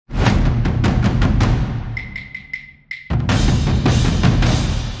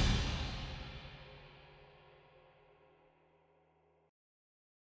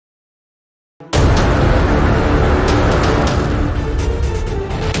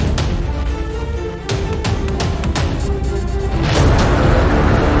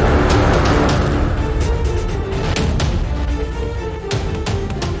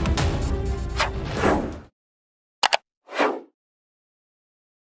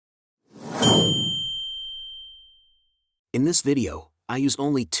In this video, I use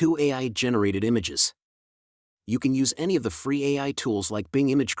only 2 AI-generated images. You can use any of the free AI tools like Bing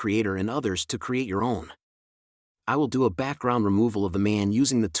Image Creator and others to create your own. I will do a background removal of the man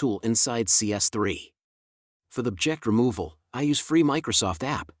using the tool inside CS3. For the object removal, I use free Microsoft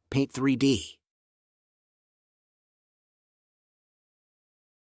app, Paint 3D.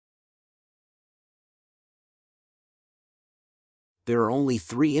 There are only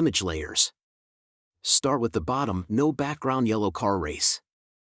 3 image layers. Start with the bottom, no background yellow car race.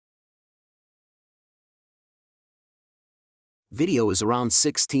 Video is around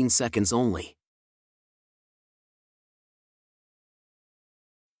 16 seconds only.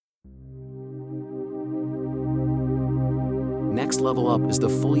 Next level up is the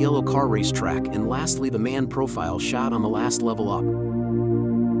full yellow car race track, and lastly the man profile shot on the last level up.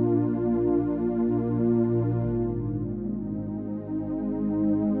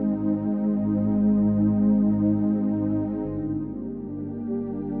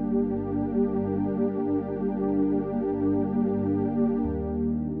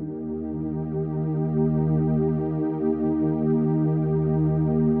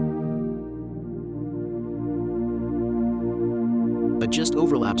 Adjust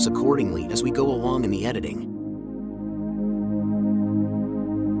overlaps accordingly as we go along in the editing.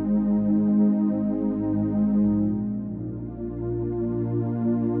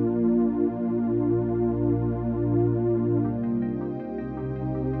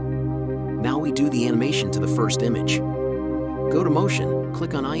 Now we do the animation to the first image. Go to Motion,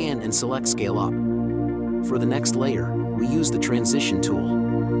 click on IN and select Scale Up. For the next layer, we use the Transition tool.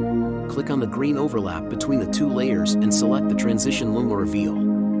 Click on the green overlap between the 2 layers and select the Transition Luma Reveal.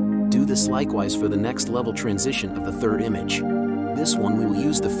 Do this likewise for the next level transition of the 3rd image. This one we will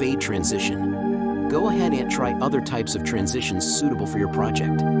use the Fade transition. Go ahead and try other types of transitions suitable for your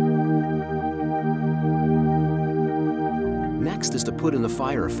project. Next is to put in the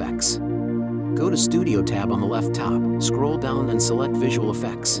fire effects. Go to Studio tab on the left top, scroll down and select Visual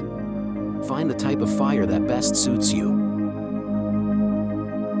Effects. Find the type of fire that best suits you.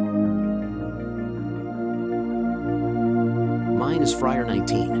 Mine is Fryer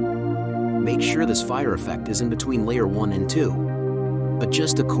 19. Make sure this fire effect is in between layer 1 and 2.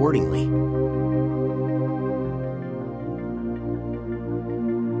 Adjust accordingly.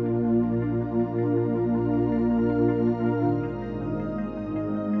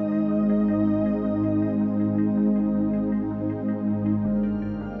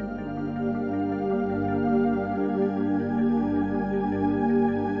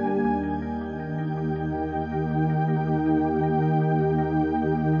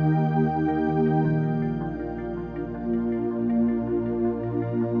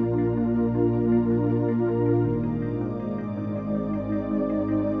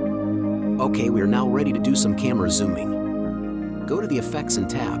 Okay, we are now ready to do some camera zooming. Go to the Effects and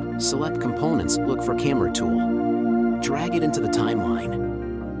tab, select Components, look for Camera tool. Drag it into the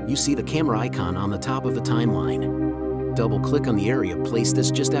timeline. You see the camera icon on the top of the timeline. Double-click on the area, place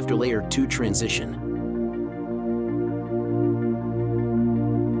this just after layer 2 transition.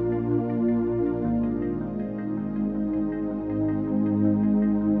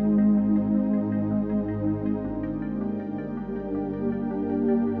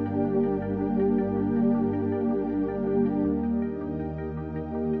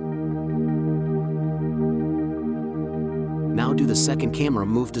 Now do the second camera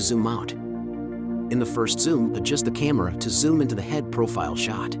move to zoom out. In the first zoom, adjust the camera to zoom into the head profile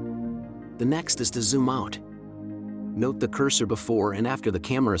shot. The next is to zoom out. Note the cursor before and after the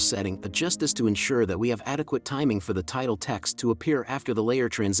camera setting. Adjust this to ensure that we have adequate timing for the title text to appear after the layer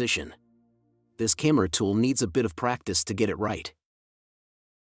transition. This camera tool needs a bit of practice to get it right.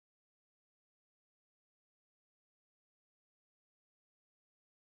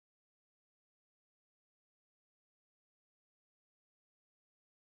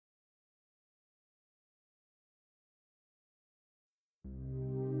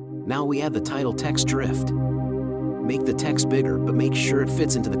 Now we add the title text drift. Make the text bigger, but make sure it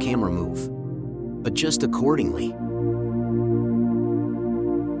fits into the camera move. Adjust accordingly.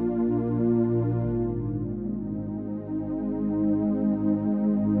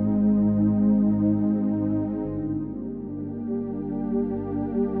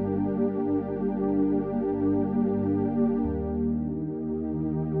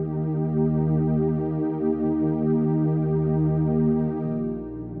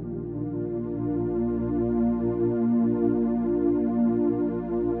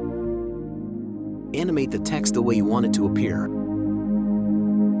 Animate the text the way you want it to appear.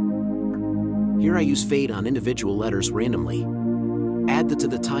 Here I use fade on individual letters randomly. Add that to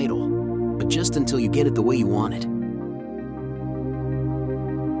the title. Adjust until you get it the way you want it.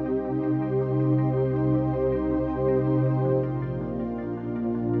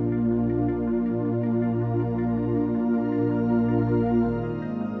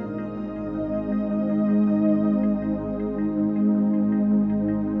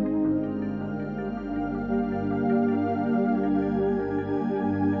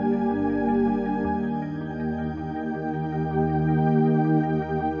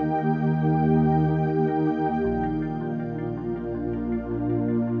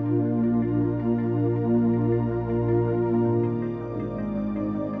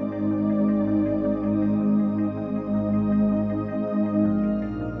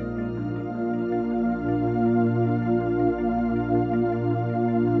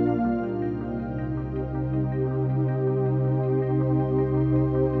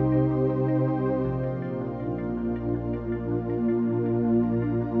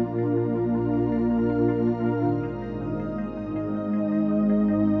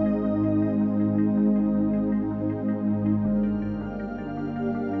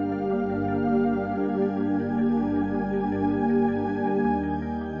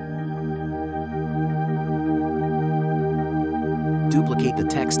 Duplicate the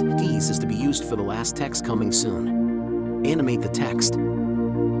text. Keys is to be used for the last text coming soon. Animate the text.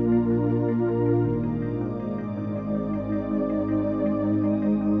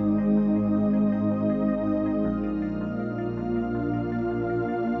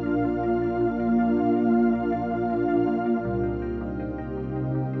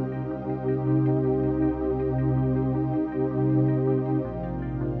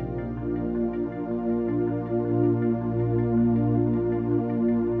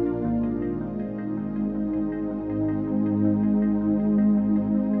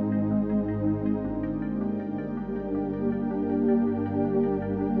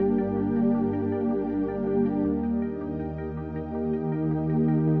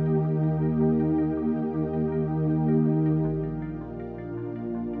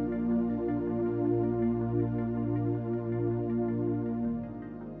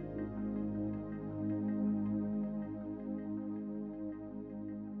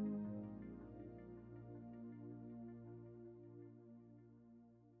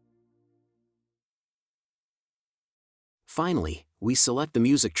 Finally, we select the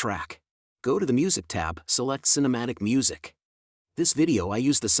music track. Go to the Music tab, select Cinematic Music. This video I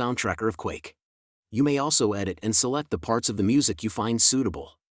used the soundtracker of Quake. You may also edit and select the parts of the music you find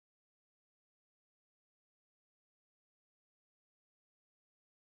suitable.